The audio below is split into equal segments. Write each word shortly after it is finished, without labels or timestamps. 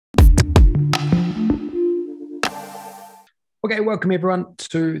Okay, welcome everyone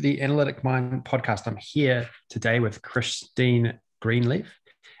to the Analytic Mind podcast. I'm here today with Christine Greenleaf,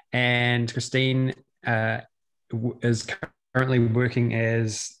 and Christine is currently working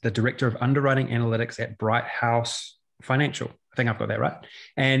as the Director of Underwriting Analytics at Bright House Financial. I think I've got that right.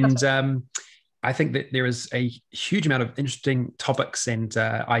 And I think that there is a huge amount of interesting topics and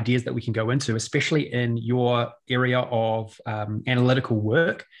ideas that we can go into, especially in your area of analytical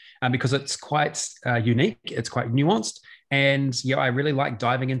work, because it's quite unique, it's quite nuanced. And yeah, I really like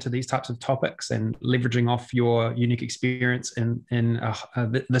diving into these types of topics and leveraging off your unique experience in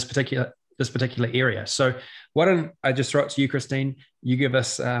this particular area. So why don't I just throw it to you, Christine? You give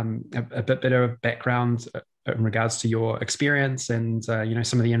us a bit better background in regards to your experience and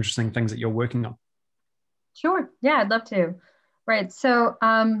some of the interesting things that you're working on. Sure. Yeah, I'd love to. Right. So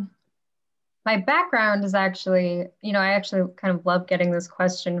my background is actually, I actually kind of love getting this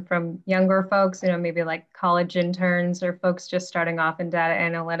question from younger folks, maybe like college interns or folks just starting off in data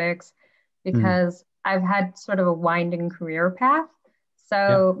analytics, because I've had sort of a winding career path.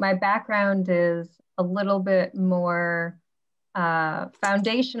 So my background is a little bit more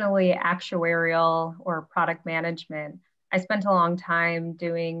foundationally actuarial or product management. I spent a long time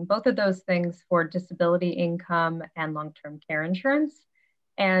doing both of those things for disability income and long-term care insurance.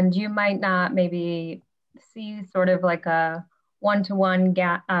 And you might not maybe see sort of like a one-to-one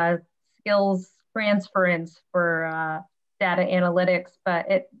skills transference for data analytics,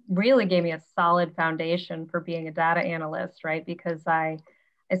 but it really gave me a solid foundation for being a data analyst, right? Because I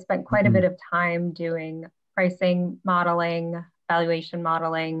spent quite a bit of time doing pricing modeling, valuation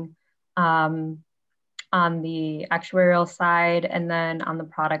modeling on the actuarial side, and then on the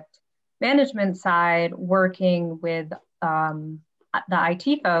product management side, working with the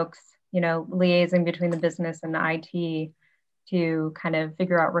IT folks, liaising between the business and the IT to kind of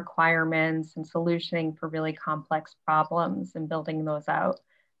figure out requirements and solutioning for really complex problems and building those out.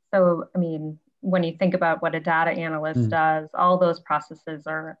 So, I mean, when you think about what a data analyst does, all those processes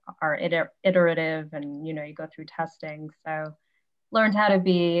are iterative, and, you go through testing. So learned how to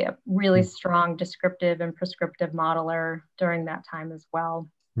be a really strong descriptive and prescriptive modeler during that time as well.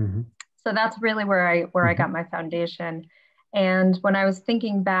 So that's really where I got my foundation. And when I was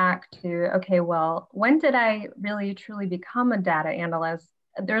thinking back to, okay, well, when did I really truly become a data analyst?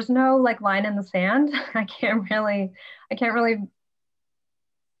 There's no like line in the sand. I can't really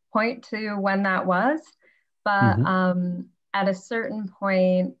point to when that was, but at a certain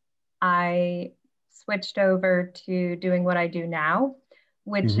point, I switched over to doing what I do now,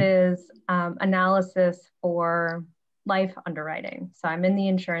 which is analysis for life underwriting. So I'm in the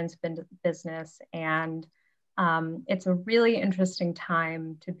insurance business, and it's a really interesting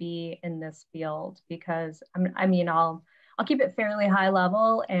time to be in this field because I'll keep it fairly high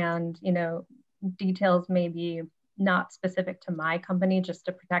level, and details may be not specific to my company just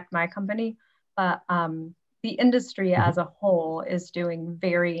to protect my company, but the industry as a whole is doing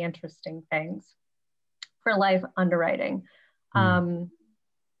very interesting things for life underwriting.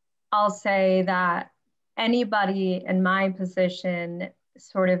 I'll say that anybody in my position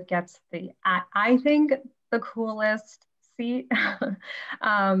sort of gets I think the coolest seat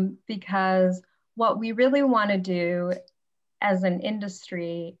because what we really want to do as an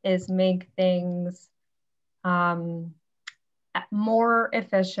industry is make things more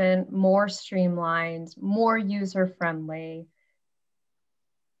efficient, more streamlined, more user-friendly.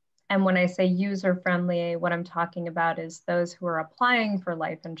 And when I say user-friendly, what I'm talking about is those who are applying for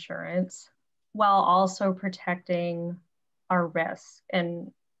life insurance while also protecting our risk.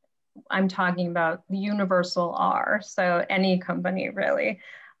 And I'm talking about the universal R, so any company really,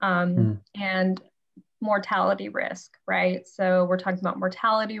 and mortality risk, right? So we're talking about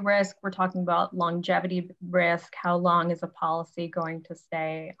mortality risk, we're talking about longevity risk, how long is a policy going to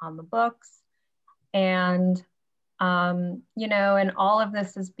stay on the books? And, and all of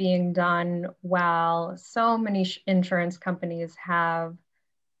this is being done while so many insurance companies have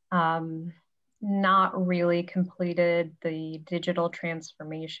not really completed the digital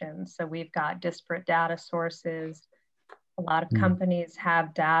transformation. So we've got disparate data sources. A lot of companies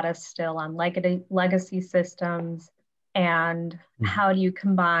have data still on legacy systems. And how do you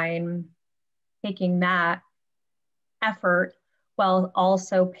combine taking that effort while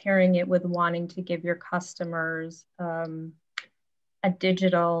also pairing it with wanting to give your customers a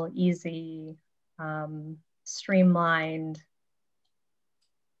digital, easy, streamlined,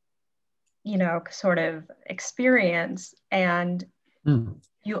 sort of experience. And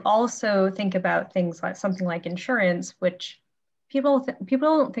you also think about things like something like insurance, which people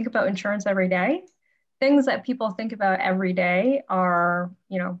don't think about insurance every day. Things that people think about every day are,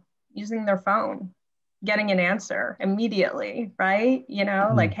 using their phone, getting an answer immediately, right?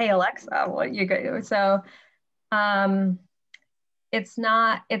 Like, hey, Alexa, what you go? So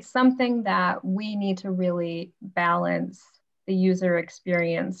it's something that we need to really balance the user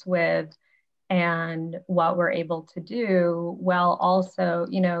experience with and what we're able to do, while also,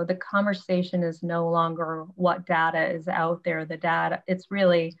 the conversation is no longer what data is out there. The data, it's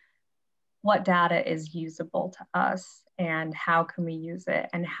really what data is usable to us and how can we use it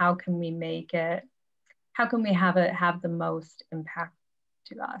and how can we have it have the most impact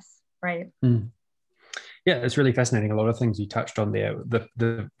to us, right? Yeah, it's really fascinating. A lot of things you touched on there.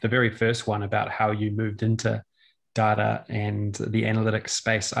 The very first one about how you moved into data and the analytics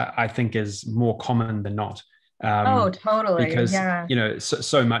space, I think is more common than not. Oh, totally. Because, Yeah.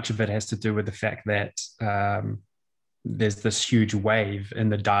 So much of it has to do with the fact that there's this huge wave in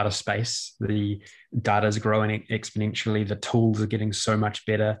the data space. The data is growing exponentially. The tools are getting so much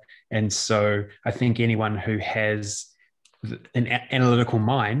better. And so I think anyone who has an analytical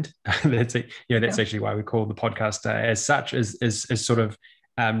mind, that's actually why we call the podcast as such, is sort of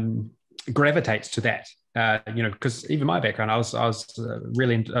gravitates to that. Because even my background, I was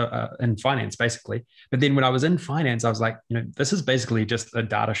really in finance basically. But then when I was in finance, I was like, this is basically just a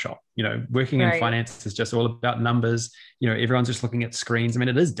data shop. Working in finance is just all about numbers. Everyone's just looking at screens. I mean,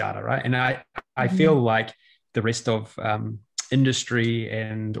 it is data, right? And I feel like the rest of industry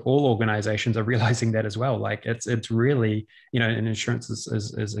and all organizations are realizing that as well. Like it's really, and insurance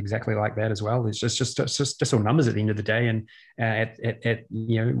is exactly like that as well. It's just all numbers at the end of the day. And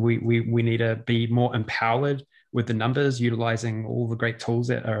we need to be more empowered with the numbers, utilizing all the great tools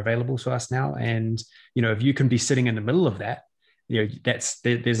that are available to us now. And, if you can be sitting in the middle of that,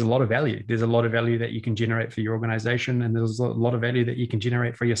 there's a lot of value. There's a lot of value that you can generate for your organization. And there's a lot of value that you can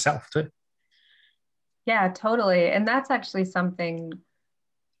generate for yourself too. Yeah, totally. And that's actually something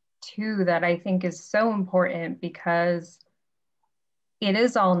too that I think is so important, because it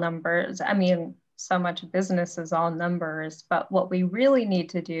is all numbers. I mean, so much of business is all numbers, but what we really need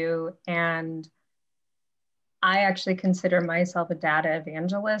to do, and I actually consider myself a data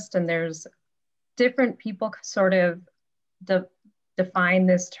evangelist, and there's different people sort of define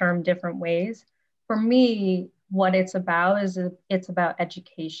this term different ways. For me, what it's about is it's about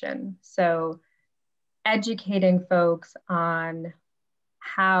education. So educating folks on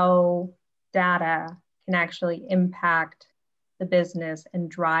how data can actually impact the business and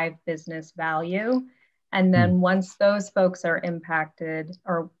drive business value. And then once those folks are impacted,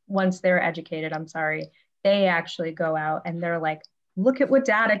 or once they're educated, they actually go out and they're like, look at what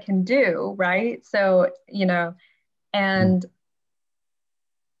data can do, right? So, and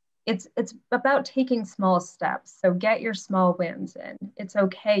it's about taking small steps. So get your small wins in. It's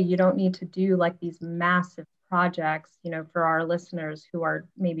okay. You don't need to do like these massive projects, for our listeners who are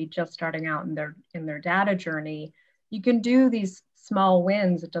maybe just starting out in their data journey. You can do these small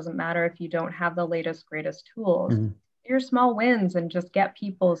wins. It doesn't matter if you don't have the latest, greatest tools. Your small wins, and just get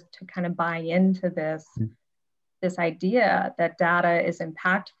people to kind of buy into this idea that data is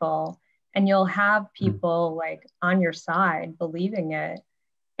impactful, and you'll have people like on your side believing it.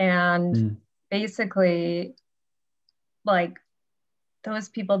 And basically, like, those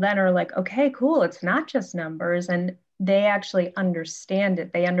people then are like, okay, cool, it's not just numbers. And they actually understand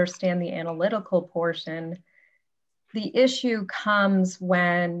it. They understand the analytical portion. The issue comes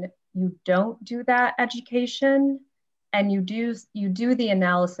when you don't do that education, and you do the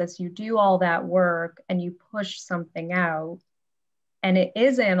analysis, you do all that work, and you push something out, and it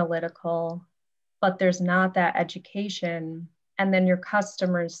is analytical, but there's not that education. And then your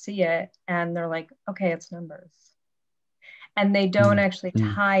customers see it and they're like, okay, it's numbers. And they don't actually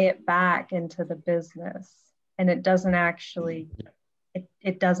tie it back into the business. And it doesn't actually, the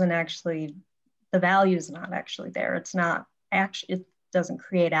value is not actually there. It's not actually, it doesn't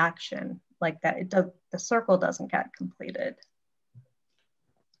create action like that. The circle doesn't get completed.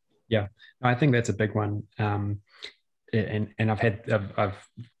 Yeah, I think that's a big one. And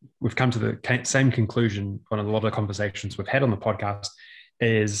we've come to the same conclusion on a lot of conversations we've had on the podcast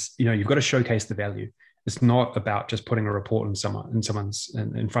is, you've got to showcase the value. It's not about just putting a report in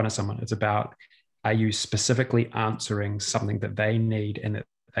front of someone. It's about, are you specifically answering something that they need and that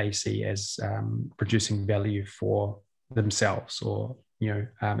they see as producing value for themselves? Or,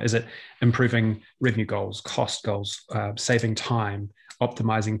 is it improving revenue goals, cost goals, saving time,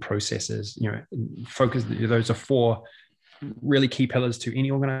 optimizing processes? Focus. Those are 4 really key pillars to any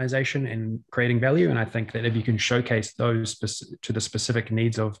organization and creating value. And I think that if you can showcase those to the specific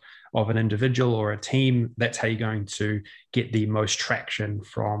needs of an individual or a team, that's how you're going to get the most traction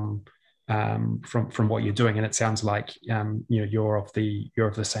from what you're doing. And it sounds like you're of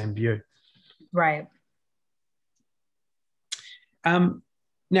the same view. Right.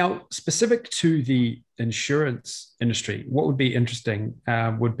 Now, specific to the insurance industry, what would be interesting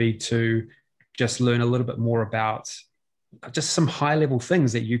would be to just learn a little bit more about just some high level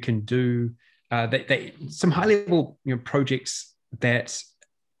things that you can do, some high level projects that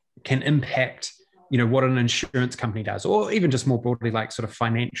can impact what an insurance company does, or even just more broadly, like sort of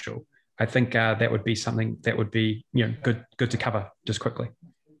financial. I think that would be something that would be good to cover just quickly.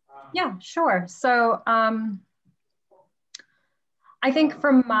 Yeah, sure. So I think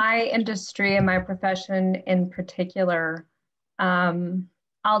from my industry and my profession in particular,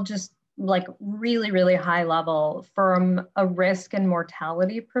 I'll just like really, really high level from a risk and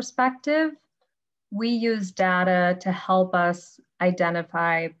mortality perspective. We use data to help us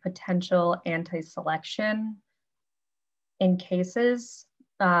identify potential anti-selection in cases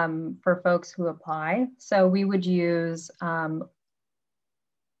for folks who apply. So we would use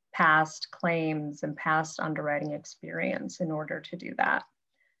past claims and past underwriting experience in order to do that.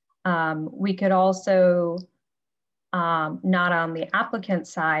 We could also, not on the applicant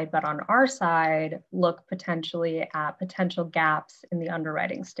side, but on our side, look potentially at potential gaps in the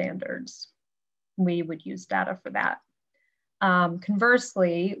underwriting standards. We would use data for that.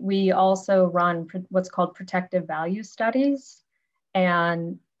 Conversely, we also run what's called protective value studies.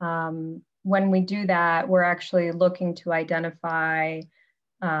 And when we do that, we're actually looking to identify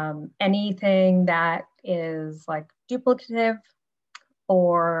anything that is like duplicative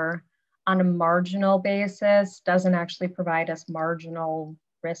or on a marginal basis doesn't actually provide us marginal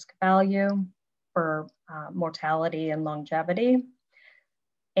risk value for mortality and longevity.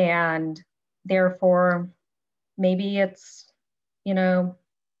 And therefore, maybe it's, we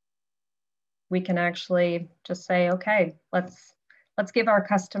can actually just say, okay, let's give our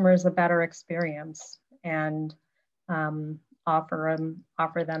customers a better experience and offer them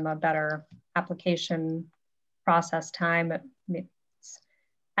a better application process time.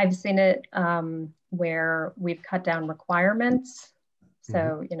 I've seen it where we've cut down requirements.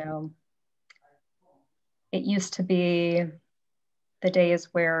 So, it used to be the days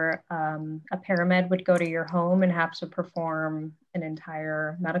where a paramed would go to your home and have to perform an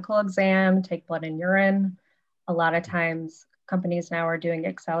entire medical exam, take blood and urine. A lot of times companies now are doing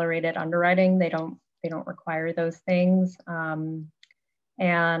accelerated underwriting. They don't require those things. And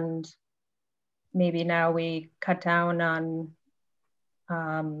maybe now we cut down on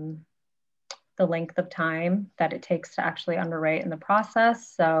the length of time that it takes to actually underwrite in the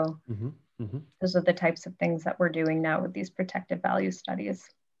process. So those are the types of things that we're doing now with these protective value studies.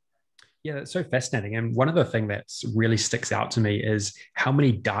 Yeah, that's so fascinating. And one of the things that really sticks out to me is how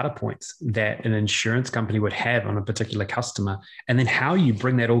many data points that an insurance company would have on a particular customer, and then how you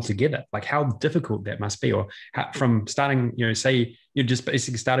bring that all together, like how difficult that must be, or how, from starting, say you're just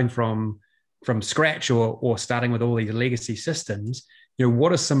basically starting from scratch, or starting with all these legacy systems.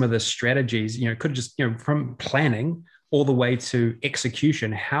 What are some of the strategies, could just, from planning all the way to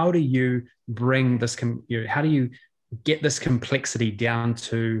execution, how do you bring this, how do you get this complexity down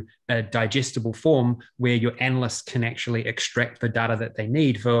to a digestible form where your analysts can actually extract the data that they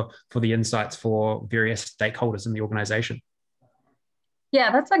need for the insights for various stakeholders in the organization?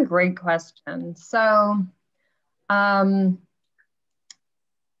 Yeah, that's a great question. So,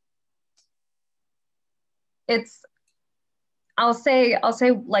 I'll say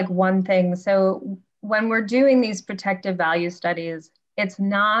like one thing. So when we're doing these protective value studies, it's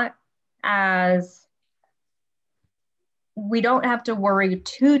not as, we don't have to worry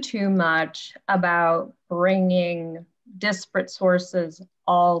too much about bringing disparate sources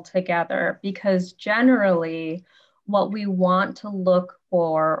all together, because generally what we want to look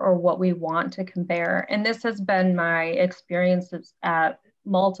for or what we want to compare, and this has been my experiences at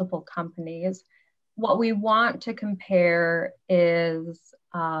multiple companies, what we want to compare is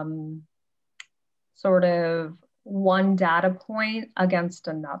sort of one data point against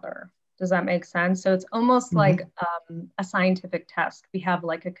another. Does that make sense? So it's almost like a scientific test. We have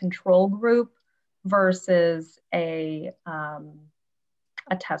like a control group versus a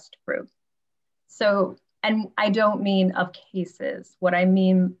test group. So, and I don't mean of cases. What I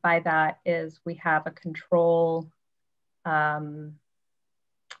mean by that is we have a control,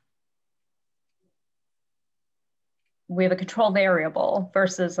 we have a control variable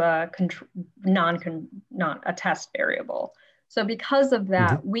versus a not a test variable. So because of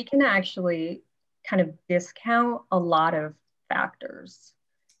that, we can actually kind of discount a lot of factors.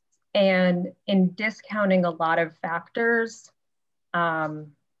 And in discounting a lot of factors,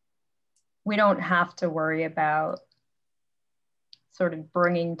 we don't have to worry about sort of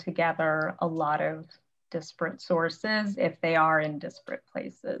bringing together a lot of disparate sources if they are in disparate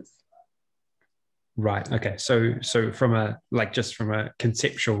places. Right. Okay. So from a just from a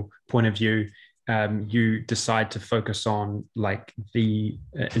conceptual point of view, you decide to focus on like the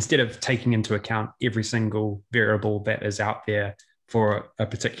instead of taking into account every single variable that is out there for a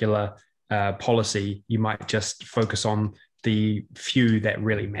particular policy, you might just focus on the few that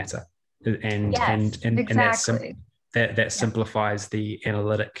really matter, and Yes, exactly. that simplifies the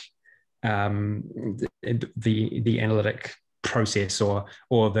analytic the analytic process or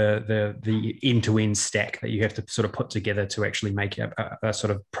the end-to-end stack that you have to sort of put together to actually make a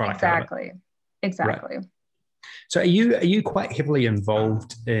sort of product out of it. Exactly. Right. Exactly. So are you quite heavily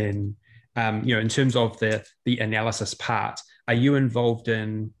involved in in terms of the analysis part? Are you involved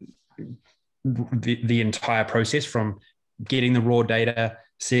in the entire process from getting the raw data,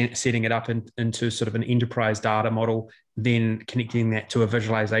 setting it up into sort of an enterprise data model, then connecting that to a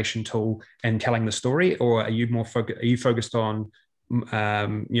visualization tool and telling the story, or are you focused on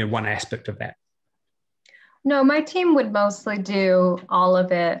one aspect of that? No, my team would mostly do all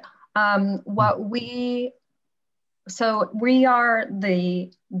of it. So we are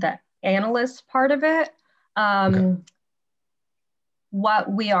the analyst part of it. Okay.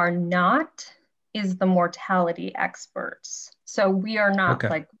 What we are not is the mortality experts. So we are not Okay.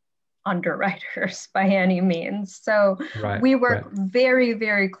 like underwriters by any means. So Right. we work Right. very,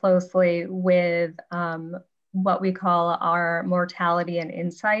 very closely with what we call our mortality and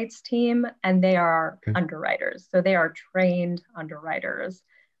insights team, and they are Okay. underwriters. So they are trained underwriters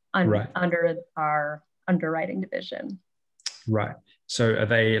Right. under our underwriting division. Right. So are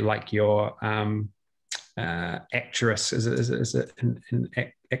they like your actress? Is it an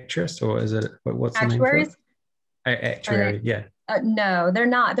actress, or is it what's the name for it? Actuaries? Are they? Actuary. Yeah. No, they're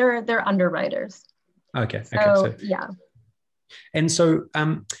not. They're underwriters. Okay. Okay. So yeah. And so,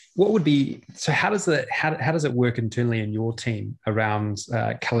 what would be so? How does it work internally in your team around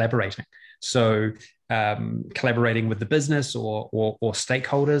collaborating? So, collaborating with the business or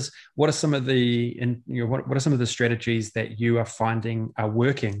stakeholders. What are some of what are some of the strategies that you are finding are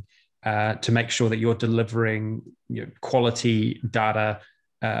working to make sure that you're delivering quality data,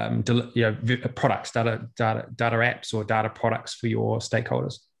 products, data apps or data products for your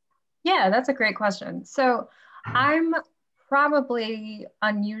stakeholders? Yeah, that's a great question. So I'm probably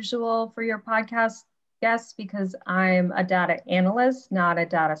unusual for your podcast guests because I'm a data analyst, not a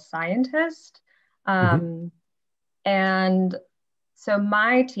data scientist. Mm-hmm. And so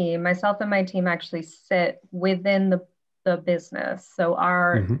myself and my team actually sit within the business. So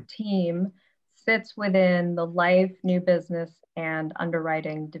our Mm-hmm. team sits within the life, new business, and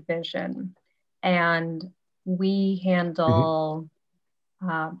underwriting division. And we Mm-hmm. handle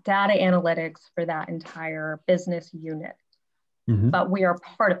data analytics for that entire business unit, Mm-hmm. but we are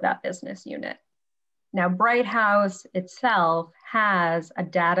part of that business unit. Now, Bright House itself has a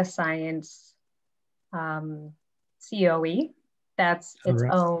data science COE. That's All its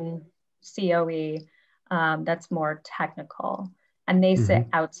right. own COE that's more technical, and they sit Mm-hmm.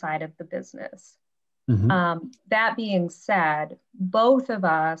 outside of the business. Mm-hmm. That being said, both of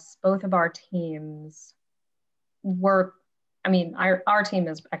our teams work. I mean, our team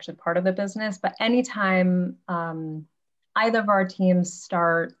is actually part of the business, but anytime either of our teams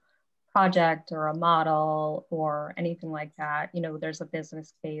start project or a model or anything like that, there's a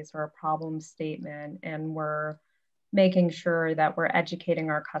business case or a problem statement, and we're making sure that we're educating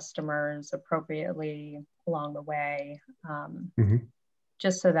our customers appropriately along the way, Mm-hmm.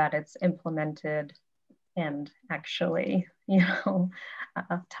 just so that it's implemented and actually,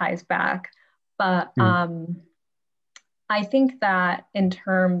 ties back. But I think that in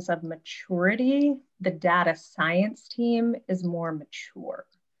terms of maturity, the data science team is more mature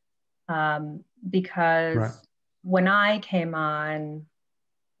because Right. when I came on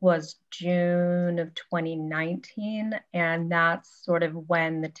was June of 2019, and that's sort of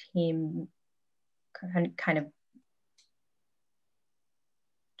when the team kind of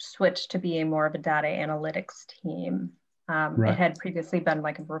switched to being more of a data analytics team. It Right. had previously been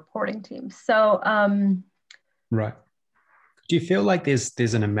like a reporting team. So Right. Do you feel like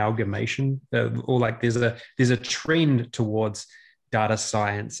there's an amalgamation, or like there's a trend towards data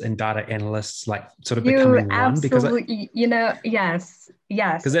science and data analysts like sort of you becoming one? absolutely, yes, Because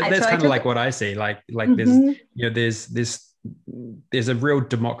yes. that's So I kind of took, like what I see. Like mhm. there's a real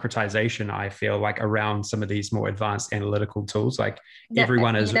democratization, I feel like, around some of these more advanced analytical tools. Like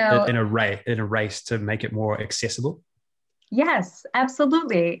everyone is in a race to make it more accessible. Yes,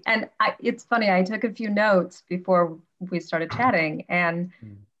 absolutely. And it's funny, I took a few notes before we started chatting, and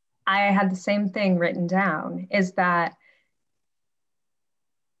I had the same thing written down, is that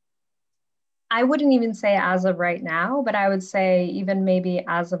I wouldn't even say as of right now, but I would say even maybe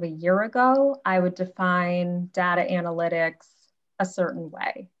as of a year ago, I would define data analytics a certain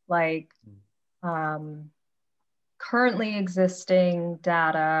way. Like currently existing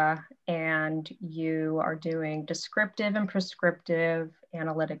data, and you are doing descriptive and prescriptive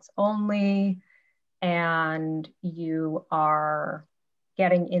analytics only, and you are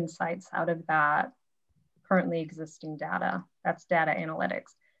getting insights out of that currently existing data. That's data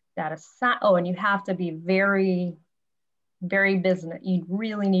analytics. And you have to be very, very business. You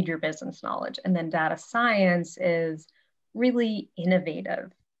really need your business knowledge. And then data science is really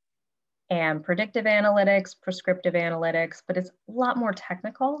innovative and predictive analytics, prescriptive analytics, but it's a lot more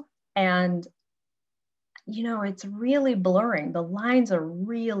technical. And, it's really blurring. The lines are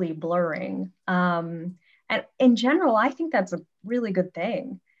really blurring. And in general, I think that's a really good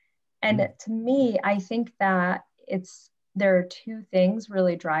thing. And to me, I think that there are two things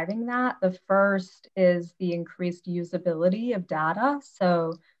really driving that. The first is the increased usability of data.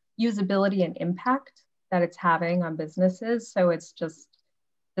 So usability and impact that it's having on businesses. So it's just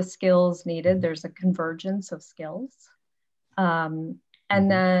the skills needed. There's a convergence of skills. And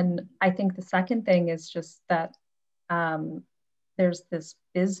then I think the second thing is just that there's this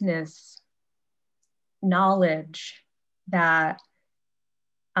business knowledge that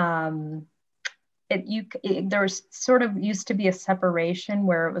there's sort of used to be a separation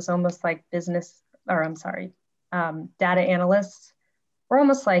where it was almost like data analysts were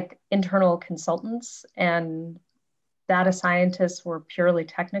almost like internal consultants, and data scientists were purely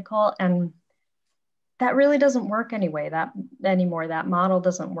technical. And that really doesn't work anymore. That model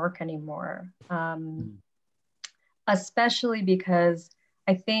doesn't work anymore, especially because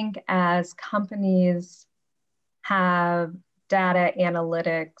I think as companies have data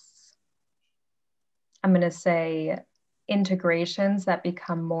analytics, I'm going to say integrations that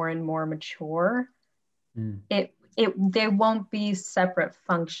become more and more mature, they won't be separate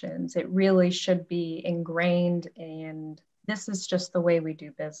functions. It really should be ingrained in, this is just the way we do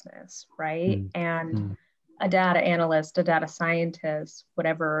business, right? And a data analyst, a data scientist,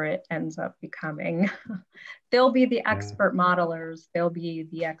 whatever it ends up becoming, they'll be the expert modelers, they'll be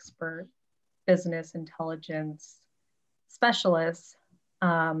the expert business intelligence specialists.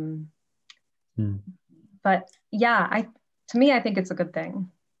 But yeah, to me, I think it's a good thing.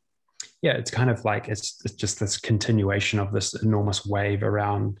 Yeah, it's kind of like it's just this continuation of this enormous wave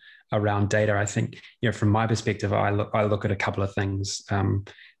around data. I think, from my perspective, I look at a couple of things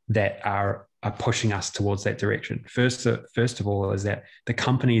that are pushing us towards that direction. First of all, is that the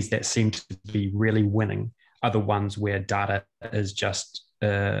companies that seem to be really winning are the ones where data is just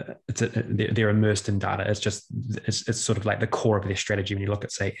they're immersed in data. It's sort of like the core of their strategy. When you look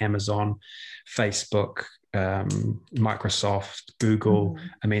at, say, Amazon, Facebook, Microsoft, Google,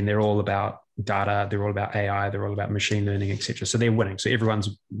 I mean, they're all about data, they're all about AI, they're all about machine learning, etc. So they're winning. So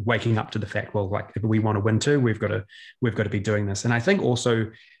everyone's waking up to the fact, well, like, if we want to win too, we've got to be doing this. And I think also,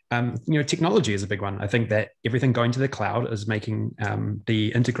 technology is a big one. I think that everything going to the cloud is making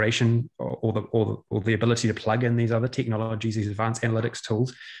the integration or the ability to plug in these other technologies, these advanced analytics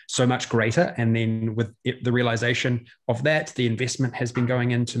tools, so much greater. And then with the realization of that, the investment has been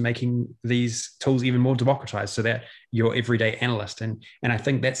going into making these tools even more democratized, so that your everyday analyst. And I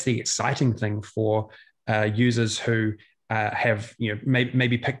think that's the exciting thing for users who have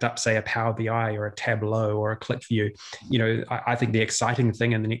maybe picked up, say, a Power BI or a Tableau or a ClickView. I think the exciting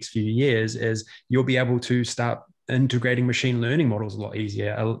thing in the next few years is you'll be able to start integrating machine learning models a lot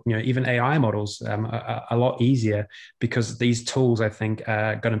easier, even AI models a lot easier, because these tools, I think,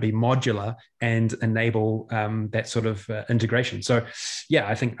 are going to be modular and enable that sort of integration. So yeah,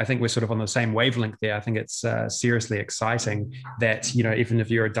 I think we're sort of on the same wavelength there. I think it's seriously exciting that, even if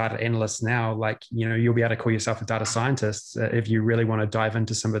you're a data analyst now, like, you'll be able to call yourself a data scientist if you really want to dive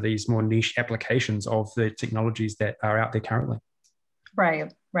into some of these more niche applications of the technologies that are out there currently.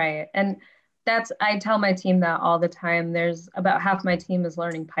 Right. And I tell my team that all the time. There's about half my team is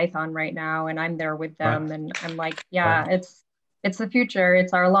learning Python right now, and I'm there with them. Right. And I'm like, it's the future.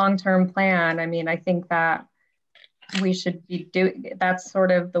 It's our long-term plan. I mean, I think that we should be doing, that's sort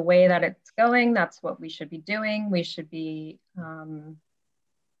of the way that it's going. That's what we should be doing. We should be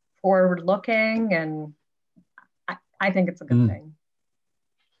forward-looking, and I think it's a good thing.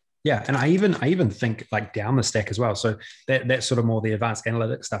 Yeah, and I even think, like, down the stack as well. So that's sort of more the advanced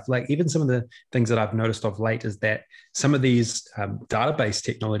analytics stuff. Like, even some of the things that I've noticed of late is that some of these database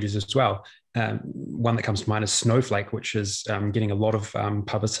technologies as well, one that comes to mind is Snowflake, which is getting a lot of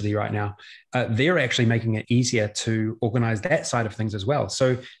publicity right now. They're actually making it easier to organize that side of things as well.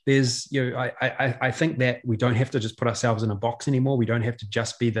 So there's, I think that we don't have to just put ourselves in a box anymore. We don't have to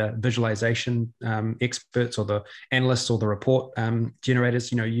just be the visualization experts or the analysts or the report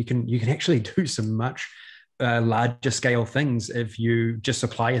generators. You can actually do some much larger scale things if you just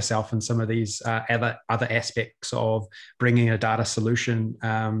apply yourself in some of these other aspects of bringing a data solution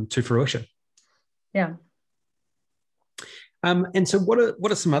to fruition. Yeah. And so what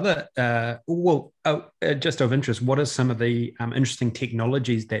are some other, just of interest, what are some of the interesting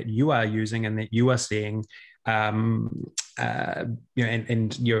technologies that you are using and that you are seeing, and are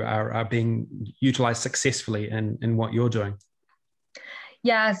being utilized successfully in what you're doing?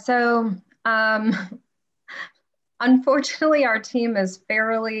 Yeah, so unfortunately, our team is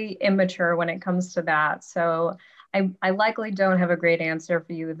fairly immature when it comes to that. So I likely don't have a great answer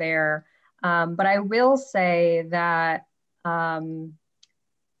for you there. But I will say that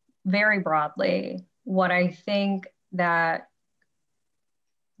very broadly, what I think that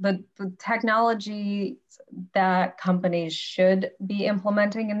the technology that companies should be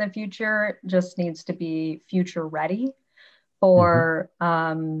implementing in the future just needs to be future ready for,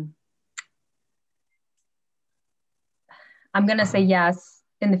 I'm going to say yes,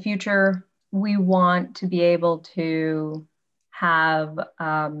 in the future, we want to be able to have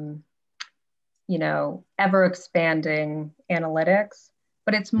ever expanding analytics,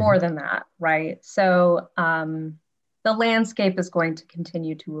 but it's more than that, right? So the landscape is going to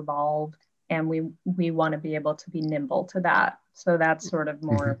continue to evolve, and we want to be able to be nimble to that. So that's sort of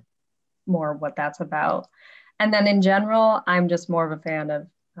more what that's about. And then in general, I'm just more of a fan of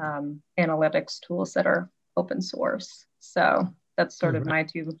analytics tools that are open source. So that's sort of my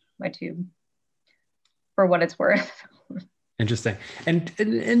two for what it's worth. Interesting. And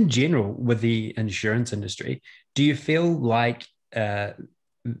in general, with the insurance industry, do you feel like the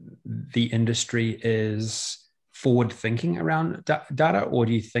industry is forward thinking around data, or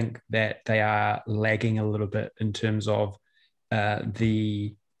do you think that they are lagging a little bit in terms of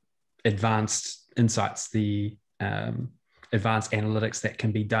the advanced insights, the advanced analytics that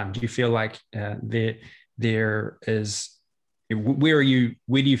can be done? Do you feel like there is, where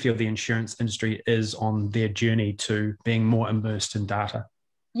do you feel the insurance industry is on their journey to being more immersed in data?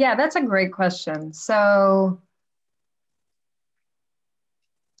 Yeah, that's a great question. So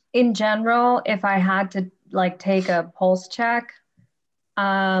in general, if I had to take a pulse check,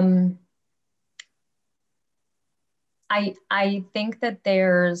 I think that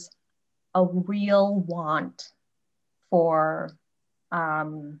there's a real want for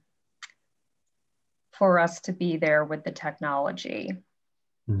us to be there with the technology.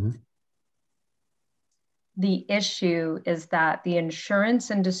 The issue is that the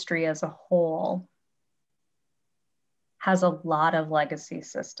insurance industry as a whole has a lot of legacy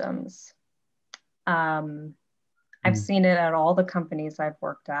systems. I've seen it at all the companies I've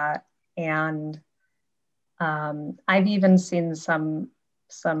worked at, and I've even seen some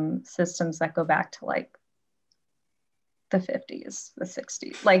systems that go back to the 50s, the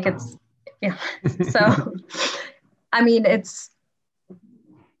 60s. It's so I mean it's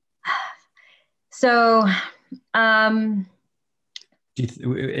so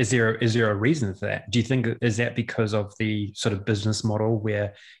is there a reason for that? Do you think, is that because of the sort of business model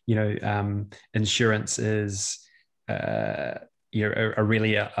where insurance is a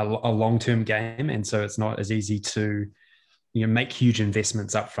really a long-term game, and so it's not as easy to make huge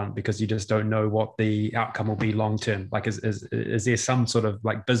investments up front because you just don't know what the outcome will be long term? Is there some sort of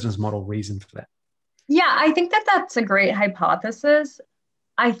business model reason for that? Yeah, I think that that's a great hypothesis.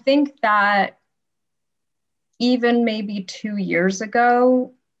 I think that even maybe 2 years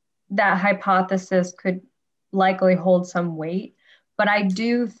ago, that hypothesis could likely hold some weight. But I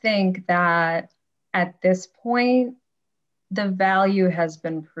do think that at this point, the value has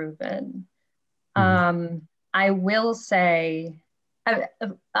been proven. I will say,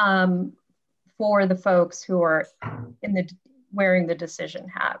 for the folks who are wearing the decision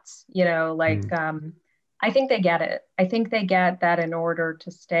hats, I think they get it. I think they get that in order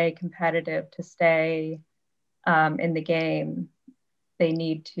to stay competitive, to stay in the game, they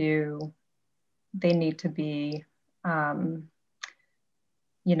need to be,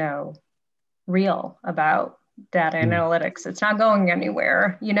 real about data analytics. It's not going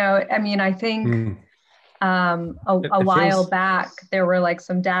anywhere. I think a while back, there were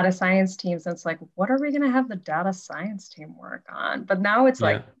some data science teams. And it's what are we going to have the data science team work on? But now it's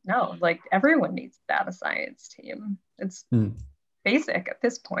no, everyone needs a data science team. It's basic at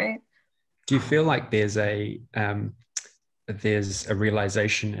this point. Do you feel like there's there's a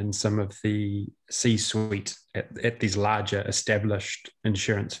realization in some of the C-suite at these larger established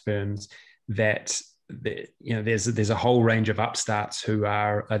insurance firms that there's a whole range of upstarts who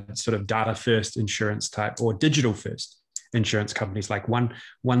are a sort of data first insurance type or digital first insurance companies. Like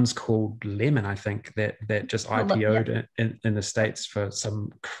one's called Lemon, I think, that just IPO'd in the States for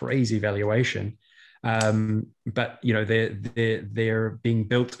some crazy valuation. But they're being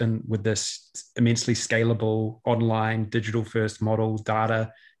built in with this immensely scalable online digital first model.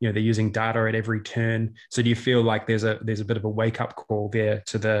 Data, they're using data at every turn. So do you feel like there's a bit of a wake up call there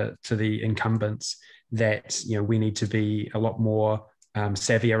to the incumbents that we need to be a lot more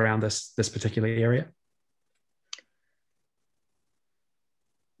savvy around this particular area?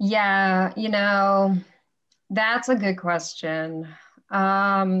 Yeah, that's a good question.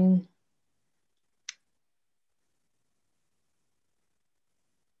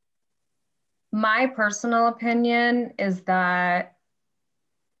 My personal opinion is that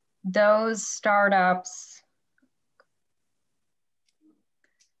those startups,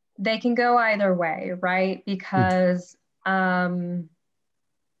 they can go either way, right? Because they're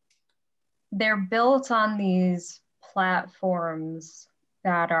built on these platforms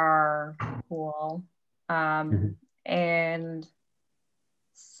that are cool. And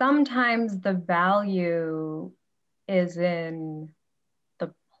sometimes the value is in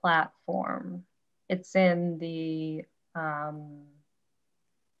the platform. It's in the,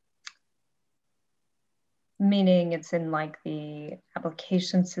 meaning it's in like the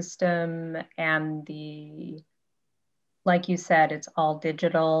application system and like you said, it's all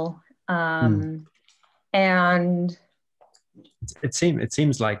digital. And it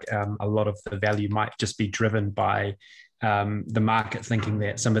seems like a lot of the value might just be driven by the market thinking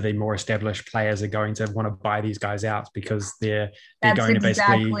that some of the more established players are going to want to buy these guys out because they're going to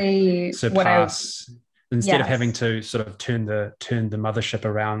basically surpass. Instead of having to sort of turn the mothership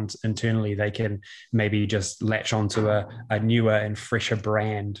around internally, they can maybe just latch onto a newer and fresher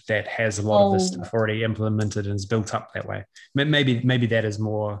brand that has a lot of this stuff already implemented and is built up that way. Maybe that is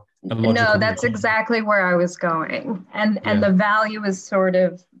more. No, that's exactly where I was going. And the value is sort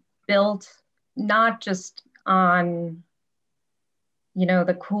of built not just on,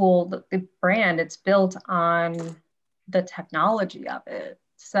 the brand, it's built on the technology of it.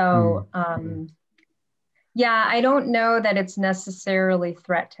 So, yeah, I don't know that it's necessarily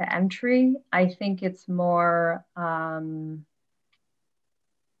threat to entry. I think it's more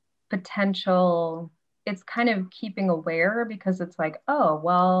potential. It's kind of keeping aware because it's like, oh,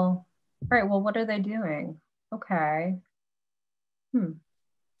 well, all right, well, what are they doing? Okay.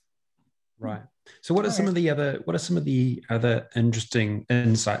 Right. So what are some of the other interesting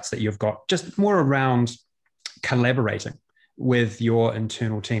insights that you've got just more around collaborating with your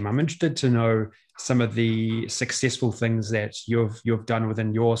internal team? I'm interested to know some of the successful things that you've done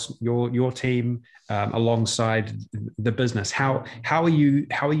within your team alongside the business. How are you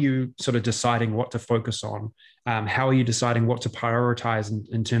sort of deciding what to focus on? How are you deciding what to prioritize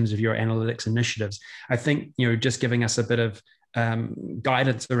in terms of your analytics initiatives? I think just giving us a bit of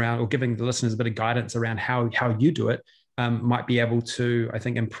guidance around, or giving the listeners a bit of guidance around how you do it might be able to, I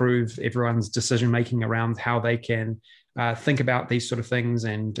think, improve everyone's decision making around how they can think about these sort of things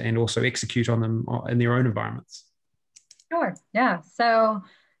and also execute on them in their own environments. Sure. Yeah. So,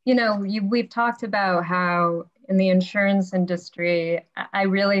 we've talked about how in the insurance industry, I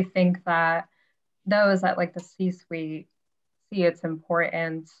really think that those at like the C-suite see its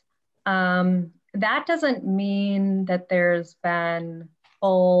importance. That doesn't mean that there's been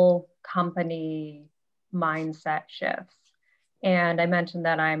full company mindset shifts. And I mentioned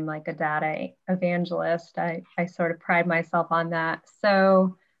that I'm like a data evangelist. I sort of pride myself on that.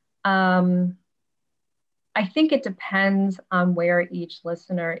 So I think it depends on where each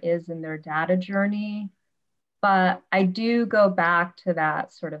listener is in their data journey. But I do go back to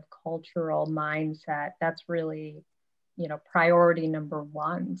that sort of cultural mindset. That's really, priority number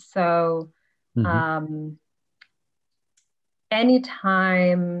one. So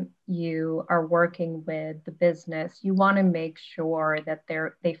anytime you are working with the business, you want to make sure that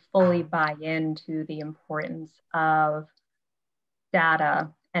they fully buy into the importance of data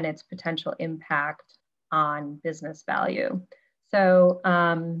and its potential impact on business value. So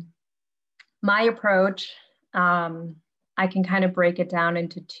my approach, I can kind of break it down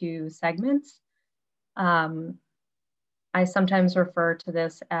into two segments. I sometimes refer to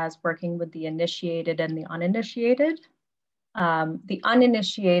this as working with the initiated and the uninitiated. The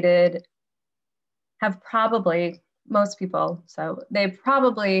uninitiated have probably, most people, so they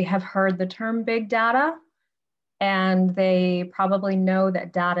probably have heard the term big data, and they probably know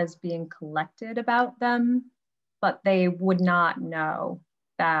that data is being collected about them. but they would not know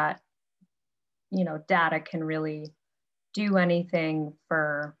that, data can really do anything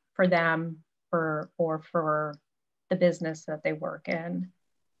for them or for the business that they work in.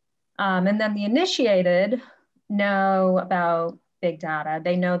 And then the initiated know about big data.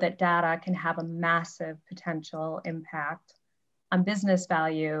 They know that data can have a massive potential impact on business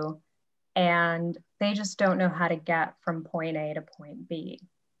value, and they just don't know how to get from point A to point B.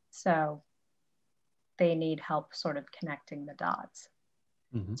 So they need help sort of connecting the dots.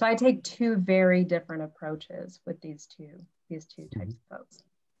 Mm-hmm. So I take two very different approaches with these two types of folks.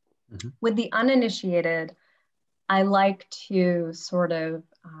 Mm-hmm. With the uninitiated, I like to sort of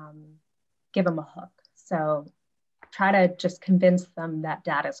give them a hook. So try to just convince them that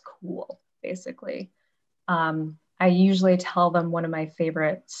data is cool, basically. I usually tell them one of my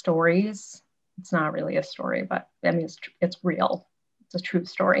favorite stories. It's not really a story, but I mean, it's real. It's a true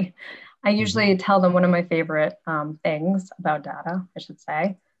story. I usually tell them one of my favorite things about data, I should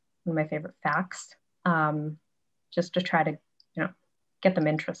say, one of my favorite facts, just to try to, get them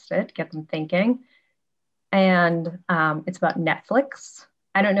interested, get them thinking. And it's about Netflix.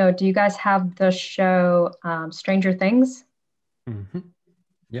 I don't know, do you guys have the show Stranger Things? Mm-hmm.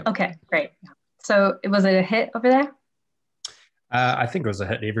 Yep. Okay, great. So was it a hit over there? I think it was a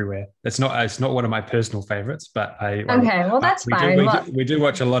hit everywhere. It's not one of my personal favorites, but that's fine. We do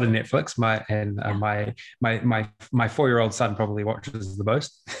watch a lot of Netflix. My 4-year-old son probably watches the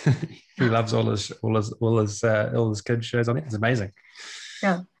most. He loves all his kids shows on it. It's amazing.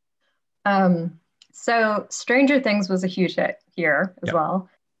 Yeah. So Stranger Things was a huge hit here as well,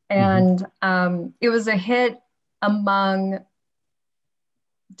 and it was a hit among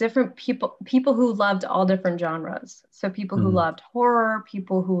different people who loved all different genres. So people who loved horror,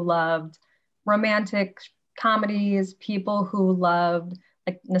 people who loved romantic comedies, people who loved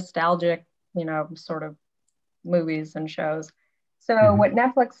like nostalgic, sort of movies and shows. So what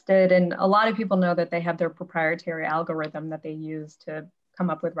Netflix did, and a lot of people know that they have their proprietary algorithm that they use to come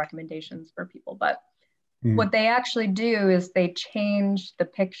up with recommendations for people. But what they actually do is they change the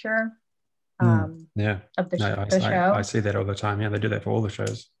picture of the show. I see that all the time. Yeah, they do that for all the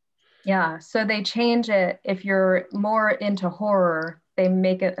shows. Yeah, so they change it. If you're more into horror, they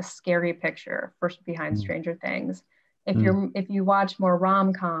make it a scary picture behind Stranger Things. If you watch more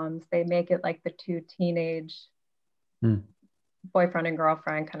rom-coms, they make it like the two teenage boyfriend and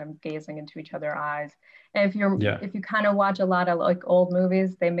girlfriend kind of gazing into each other's eyes. And if you kind of watch a lot of like old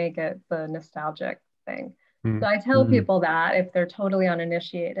movies, they make it the nostalgic thing. So I tell people that if they're totally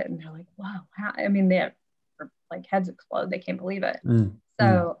uninitiated and they're like, wow, I mean, they're like heads explode. They can't believe it.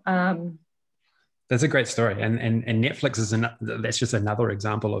 So that's a great story. And Netflix that's just another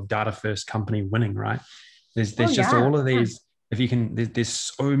example of data first company winning, right? There's all of these, there's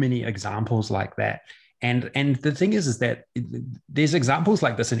so many examples like that. And the thing is that there's examples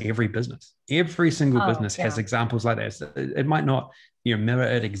like this in every business. Every single business has examples like that. So it might not mirror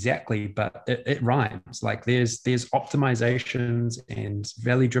it exactly, but it rhymes. Like there's optimizations and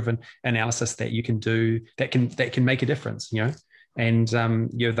value-driven analysis that you can do that can make a difference. And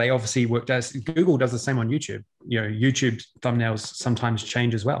they obviously worked as Google does the same on YouTube. YouTube thumbnails sometimes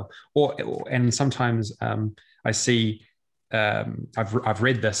change as well, and sometimes I see I've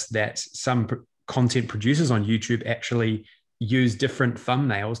read this that some content producers on YouTube actually use different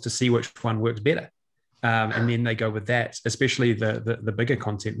thumbnails to see which one works better. And then they go with that, especially the bigger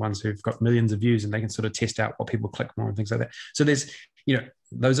content ones who've got millions of views, and they can sort of test out what people click more and things like that. So there's,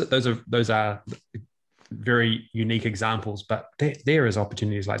 those are very unique examples, but there is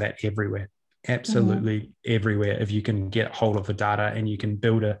opportunities like that everywhere, absolutely everywhere. If you can get hold of the data and you can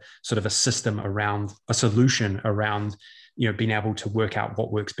build a sort of a system around a solution around being able to work out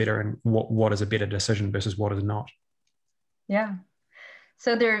what works better and what is a better decision versus what is not. Yeah.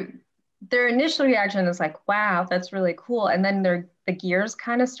 So their initial reaction is like, wow, that's really cool. And then the gears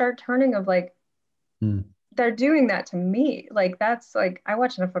kind of start turning of like, they're doing that to me. Like, that's like, I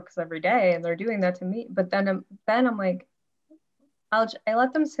watch Netflix every day and they're doing that to me. But then I'm like, I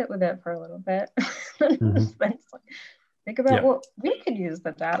let them sit with it for a little bit. Think about what we could use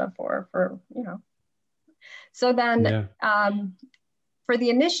the data for. So then for the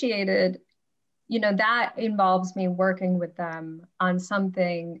initiated, that involves me working with them on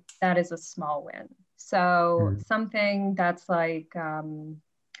something that is a small win. So something that's like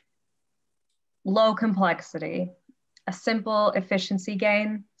low complexity, a simple efficiency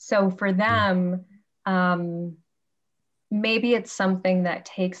gain. So for them, maybe it's something that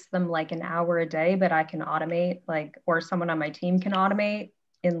takes them like an hour a day, but I can automate, or someone on my team can automate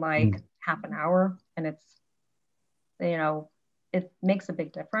in like half an hour. And it's, it makes a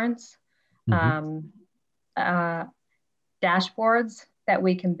big difference. dashboards that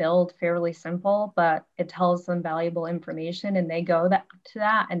we can build fairly simple, but it tells them valuable information, and they go to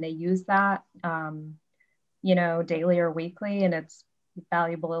that and they use that, daily or weekly, and it's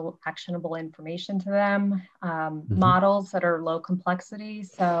valuable, actionable information to them. Models that are low complexity.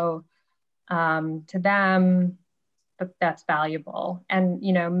 So to them, that's valuable. And,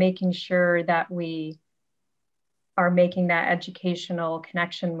 making sure that we are making that educational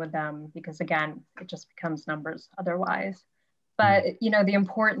connection with them, because again, it just becomes numbers otherwise. But, the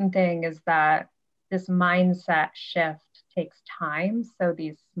important thing is that this mindset shift takes time. So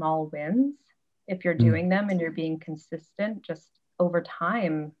these small wins, if you're doing them and you're being consistent, just over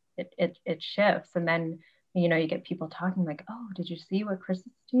time, it shifts. And then, you get people talking like, oh, did you see what Chris's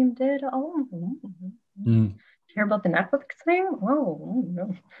team did? Oh, hear about the Netflix thing? Oh,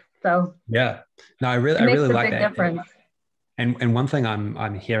 no. So yeah, no, I really like that. Difference. And one thing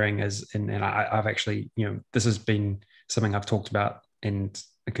I'm hearing is, and I've actually, this has been something I've talked about and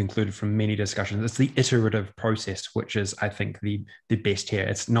concluded from many discussions. It's the iterative process, which is, I think, the best here.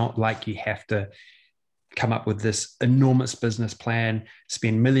 It's not like you have to come up with this enormous business plan,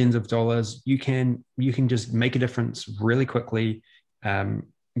 spend millions of dollars. You can just make a difference really quickly,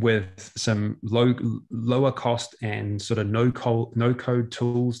 with some lower cost and sort of no code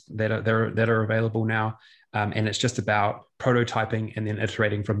tools that are available now. And it's just about prototyping and then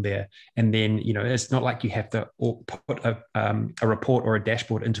iterating from there. And then, it's not like you have to put a report or a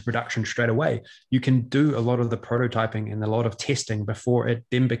dashboard into production straight away. You can do a lot of the prototyping and a lot of testing before it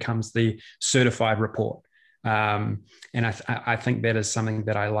then becomes the certified report. And I think that is something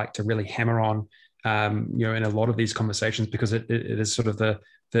that I like to really hammer on, in a lot of these conversations, because it is sort of the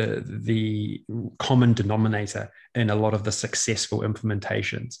common denominator in a lot of the successful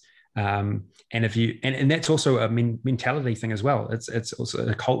implementations. And if you, and that's also a mentality thing as well. It's also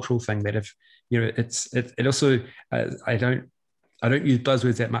a cultural thing that if, it also, I don't use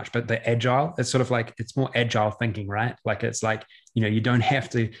buzzwords that much, but the agile, it's sort of like, it's more agile thinking, right? Like, it's like, you don't have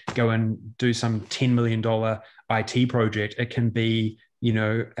to go and do some $10 million IT project. It can be,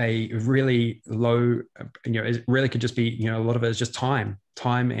 a really low, it really could just be, a lot of it is just time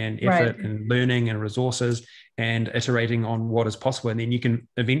and effort, right, and learning and resources and iterating on what is possible. And then you can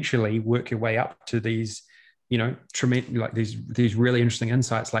eventually work your way up to these, tremendous, like these really interesting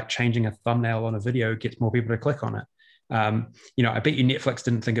insights, like changing a thumbnail on a video gets more people to click on it. I bet you Netflix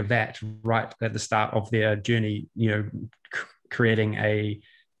didn't think of that right at the start of their journey, creating an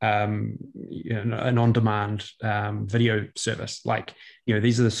on-demand video service. Like,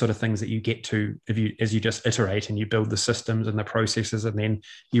 these are the sort of things that you get to as you just iterate and you build the systems and the processes, and then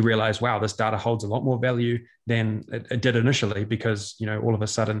you realize, wow, this data holds a lot more value than it did initially, because all of a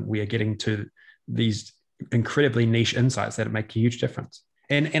sudden we are getting to these incredibly niche insights that make a huge difference.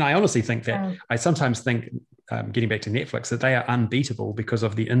 And I honestly think that I sometimes think, getting back to Netflix, that they are unbeatable because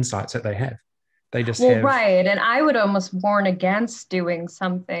of the insights that they have. They just have... Right. And I would almost warn against doing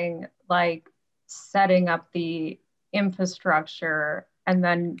something like setting up the infrastructure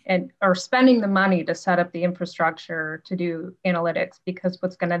or spending the money to set up the infrastructure to do analytics, because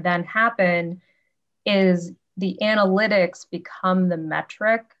what's going to then happen is the analytics become the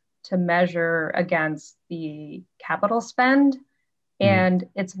metric to measure against the capital spend. And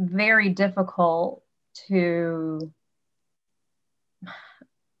it's very difficult to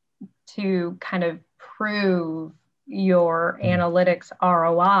kind of prove your analytics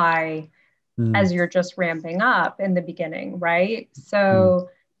ROI as you're just ramping up in the beginning, right? So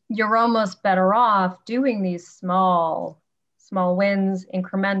you're almost better off doing these small wins,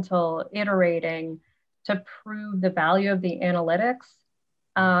 incremental, iterating, to prove the value of the analytics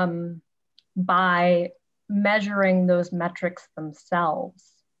by measuring those metrics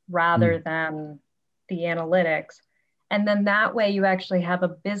themselves rather than the analytics. And then that way you actually have a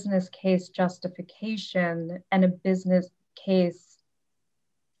business case justification and a business case,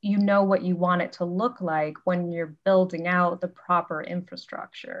 what you want it to look like when you're building out the proper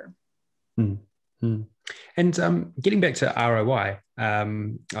infrastructure. And getting back to ROI,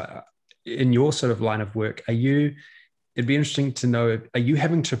 in your sort of line of work, it'd be interesting to know, are you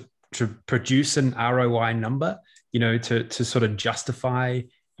having to produce an ROI number, to sort of justify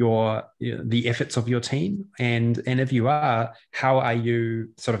the efforts of your team? And if you are, how are you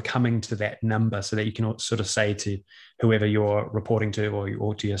sort of coming to that number so that you can sort of say to whoever you're reporting to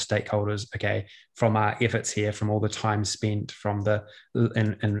or to your stakeholders, okay, from our efforts here, from all the time spent, from the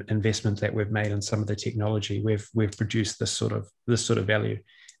investment that we've made in some of the technology, we've produced this sort of value.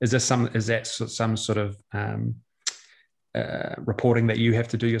 Is that some sort of reporting that you have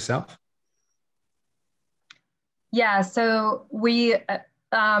to do yourself? Yeah, so we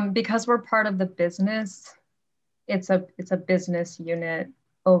because we're part of the business, it's a business unit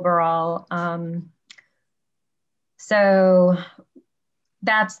overall. So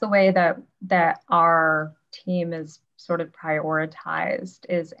that's the way that our team is sort of prioritized,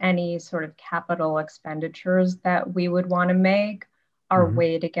 is any sort of capital expenditures that we would want to make are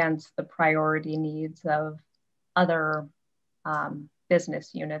weighed against the priority needs of other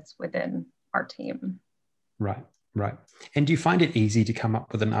business units within our team. Right, right. And do you find it easy to come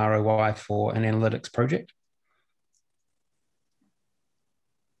up with an ROI for an analytics project?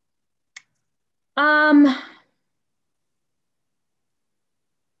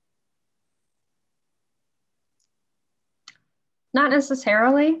 Not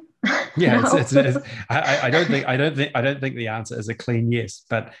necessarily. Yeah, No. I don't think the answer is a clean yes,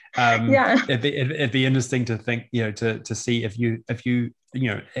 but Yeah. it'd be interesting to think, to see if you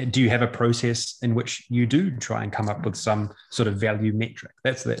do you have a process in which you do try and come up with some sort of value metric?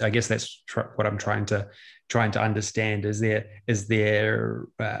 I guess that's what I'm trying to understand. Is there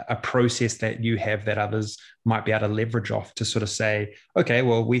a process that you have that others might be able to leverage off to sort of say, okay,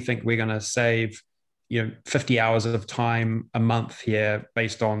 well, we think we're going to save 50 hours of time a month here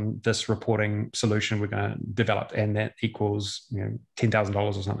based on this reporting solution we're going to develop, and that equals $10,000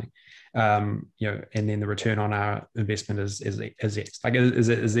 or something. And then the return on our investment is X. Like,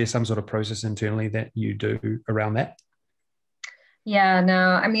 is there some sort of process internally that you do around that? Yeah, no,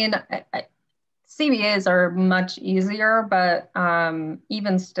 I mean, CBAs are much easier, but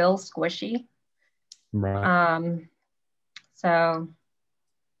even still squishy. Right. So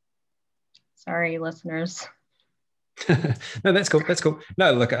sorry, listeners. No, that's cool. That's cool.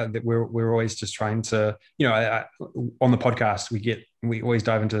 No, look, we're always just trying to, on the podcast, we always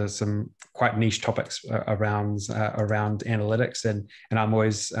dive into some quite niche topics around analytics, and I'm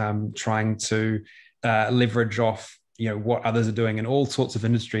always trying to leverage off what others are doing in all sorts of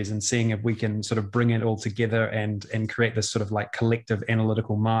industries, and seeing if we can sort of bring it all together and create this sort of like collective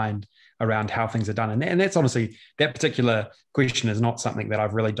analytical mind around how things are done. And that's honestly, that particular question is not something that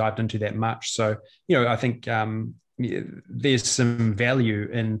I've really dived into that much. So, I think there's some value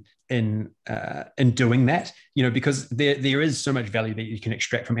in doing that, because there is so much value that you can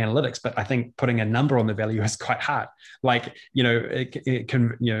extract from analytics, but I think putting a number on the value is quite hard. Like, it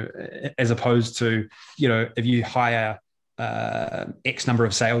can, as opposed to, if you hire X number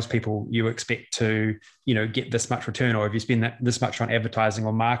of salespeople, you expect to, get this much return, or if you spend this much on advertising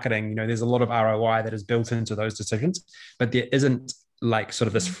or marketing, there's a lot of ROI that is built into those decisions, but there isn't like sort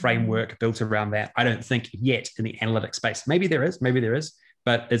of this framework built around that, I don't think, yet in the analytics space. Maybe there is,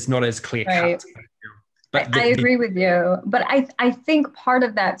 but it's not as clear cut. But I agree with you. But I think part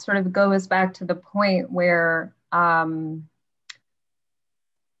of that sort of goes back to the point where I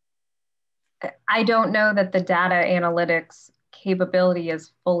don't know that the data analytics capability is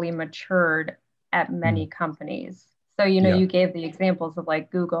fully matured at many companies. So, you gave the examples of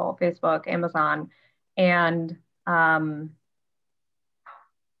like Google, Facebook, Amazon, and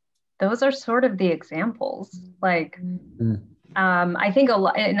those are sort of the examples. Like, I think a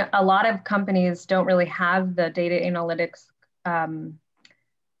lot of companies don't really have the data analytics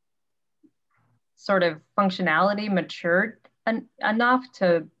sort of functionality matured enough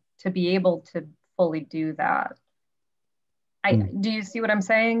to be able to fully do that. Do you see what I'm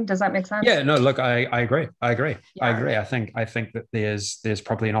saying? Does that make sense? Yeah, no, look, I agree. Yeah. I agree. I think that there's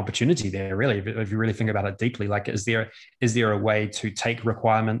probably an opportunity there, really, if you really think about it deeply. Like, is there a way to take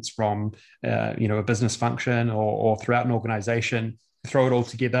requirements from a business function or throughout an organization, throw it all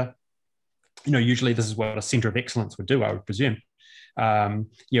together? Usually this is what a center of excellence would do, I would presume. Well,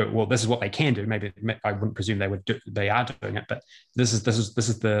 this is what they can do. Maybe I wouldn't presume they are doing it, but this is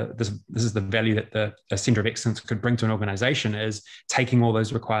the value that the center of excellence could bring to an organization, is taking all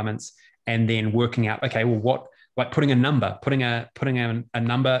those requirements and then working out, okay, well, what, like putting a number, putting a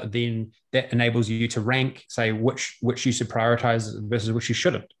number, then that enables you to rank, say which you should prioritize versus which you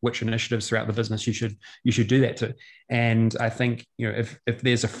shouldn't, which initiatives throughout the business you should do that to. And I think, if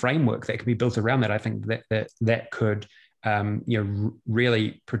there's a framework that can be built around that, I think that could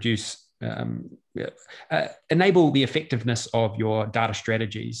really produce, enable the effectiveness of your data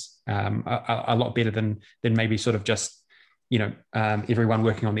strategies a lot better than maybe sort of just, everyone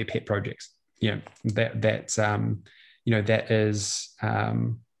working on their pet projects. That is,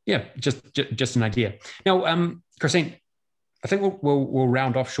 just an idea. Now, Christine, I think we'll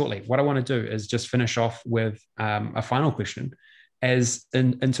round off shortly. What I want to do is just finish off with a final question, as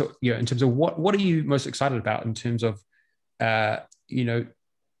in terms of what are you most excited about in terms of the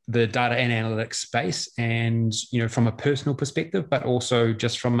data and analytics space, and from a personal perspective, but also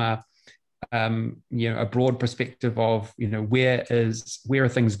just from a broad perspective of where are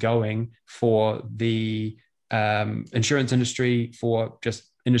things going for the insurance industry, for just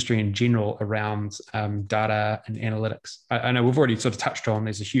industry in general around data and analytics? I know we've already sort of touched on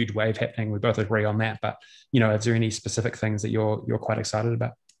there's a huge wave happening. We both agree on that, but is there any specific things that you're quite excited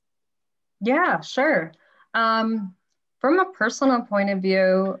about? Yeah, sure. From a personal point of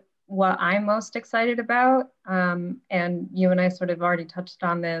view, what I'm most excited about, and you and I sort of already touched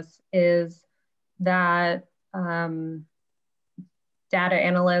on this, is that data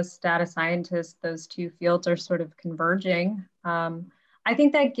analysts, data scientists, those two fields are sort of converging. I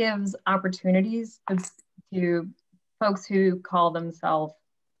think that gives opportunities to folks who call themselves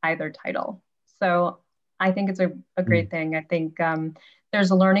either title. So I think it's a great thing. I think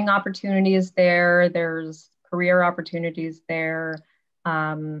there's learning opportunities there. There's career opportunities there.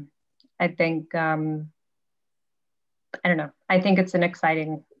 I think, I don't know. I think it's an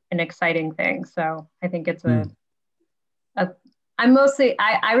exciting thing. So I think it's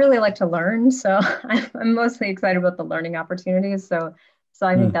I really like to learn. So I'm mostly excited about the learning opportunities. So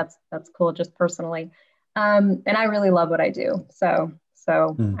I think that's cool, just personally. And I really love what I do. So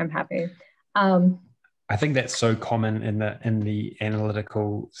I'm happy. I think that's so common in the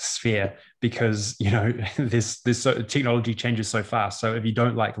analytical sphere, because there's technology changes so fast. So if you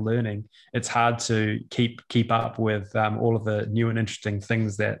don't like learning, it's hard to keep up with all of the new and interesting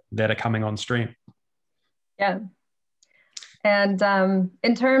things that are coming on stream. Yeah. And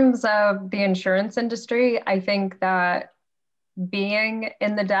in terms of the insurance industry, I think that being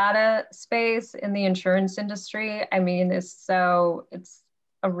in the data space in the insurance industry, I mean, it's a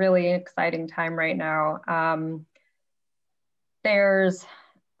really exciting time right now. There's,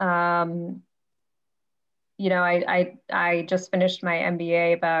 I just finished my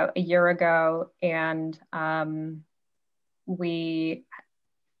MBA about a year ago, and I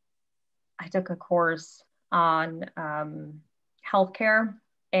took a course on healthcare,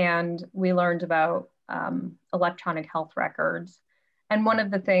 and we learned about electronic health records. And one of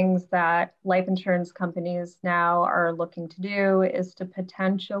the things that life insurance companies now are looking to do is to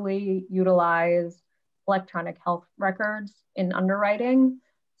potentially utilize electronic health records in underwriting.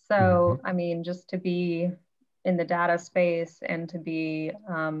 So, I mean, just to be in the data space and to be,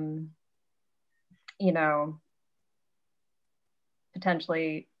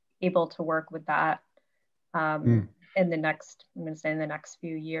 potentially able to work with that in the next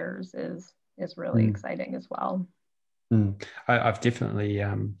few years is really exciting as well. I've definitely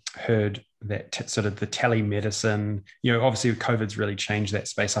heard that sort of the telemedicine, obviously COVID's really changed that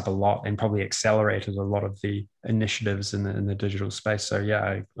space up a lot and probably accelerated a lot of the initiatives in the digital space. So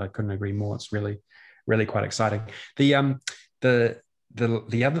yeah, I couldn't agree more. It's really, really quite exciting. The other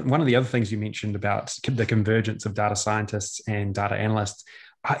one of the other things you mentioned about the convergence of data scientists and data analysts,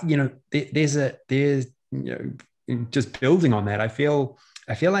 just building on that, I feel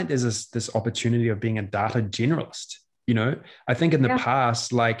like there's this opportunity of being a data generalist. I think in the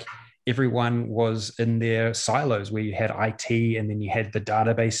past, like, everyone was in their silos, where you had IT, and then you had the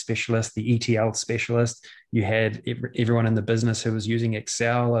database specialist, the ETL specialist, you had everyone in the business who was using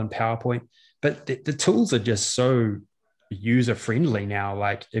Excel and PowerPoint. But the tools are just so user friendly now.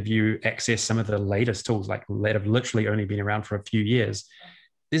 Like, if you access some of the latest tools, like, that have literally only been around for a few years,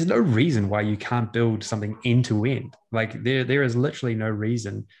 there's no reason why you can't build something end to end. Like, there is literally no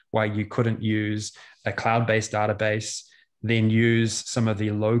reason why you couldn't use a cloud-based database, then use some of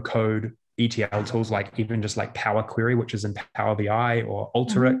the low-code ETL tools, like even just like Power Query, which is in Power BI, or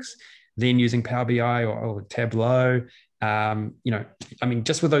Alteryx, then using Power BI or Tableau. I mean,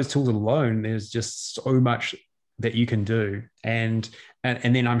 just with those tools alone, there's just so much that you can do. And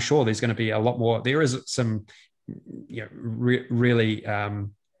then I'm sure there's going to be a lot more. There is some, really,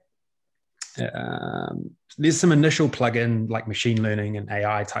 there's some initial plug-in, like machine learning and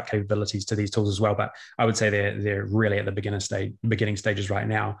AI type capabilities to these tools as well, but I would say they're really at the beginning stages right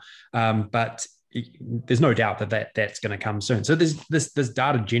now. But there's no doubt that's going to come soon. So this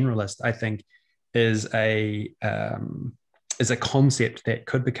data generalist, I think, is a concept that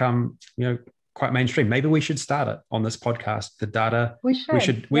could become quite mainstream. Maybe we should start it on this podcast. The data we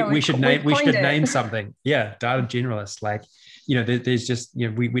should name something. Yeah, data generalist. Like, there's just,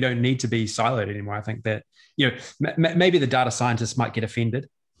 we don't need to be siloed anymore. I think that, maybe the data scientists might get offended,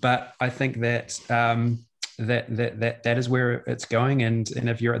 but I think that that is where it's going. And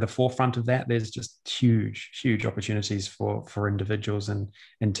if you're at the forefront of that, there's just huge opportunities for individuals and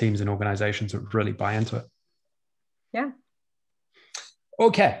teams and organizations that really buy into it. Yeah.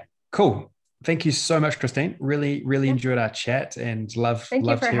 Okay, cool. Thank you so much, Christine. Really enjoyed our chat, and love. Thank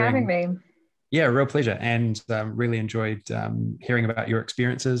you for having me. Yeah, real pleasure, and really enjoyed hearing about your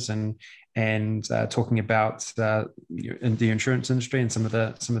experiences and talking about in the insurance industry and some of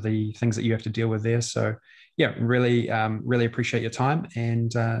the things that you have to deal with there. So, yeah, really appreciate your time,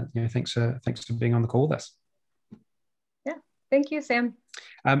 and thanks for being on the call with us. Yeah, thank you, Sam.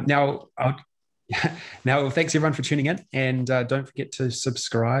 Now, thanks everyone for tuning in, and don't forget to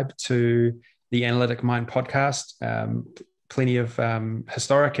subscribe to the Analytic Mind podcast. Plenty of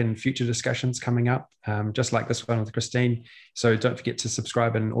historic and future discussions coming up, just like this one with Christine. So don't forget to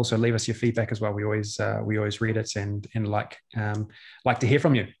subscribe and also leave us your feedback as well. We always read it and like to hear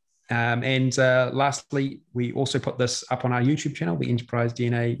from you. And lastly, we also put this up on our YouTube channel, the Enterprise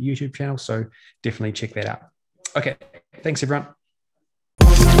DNA YouTube channel. So definitely check that out. Okay, thanks everyone.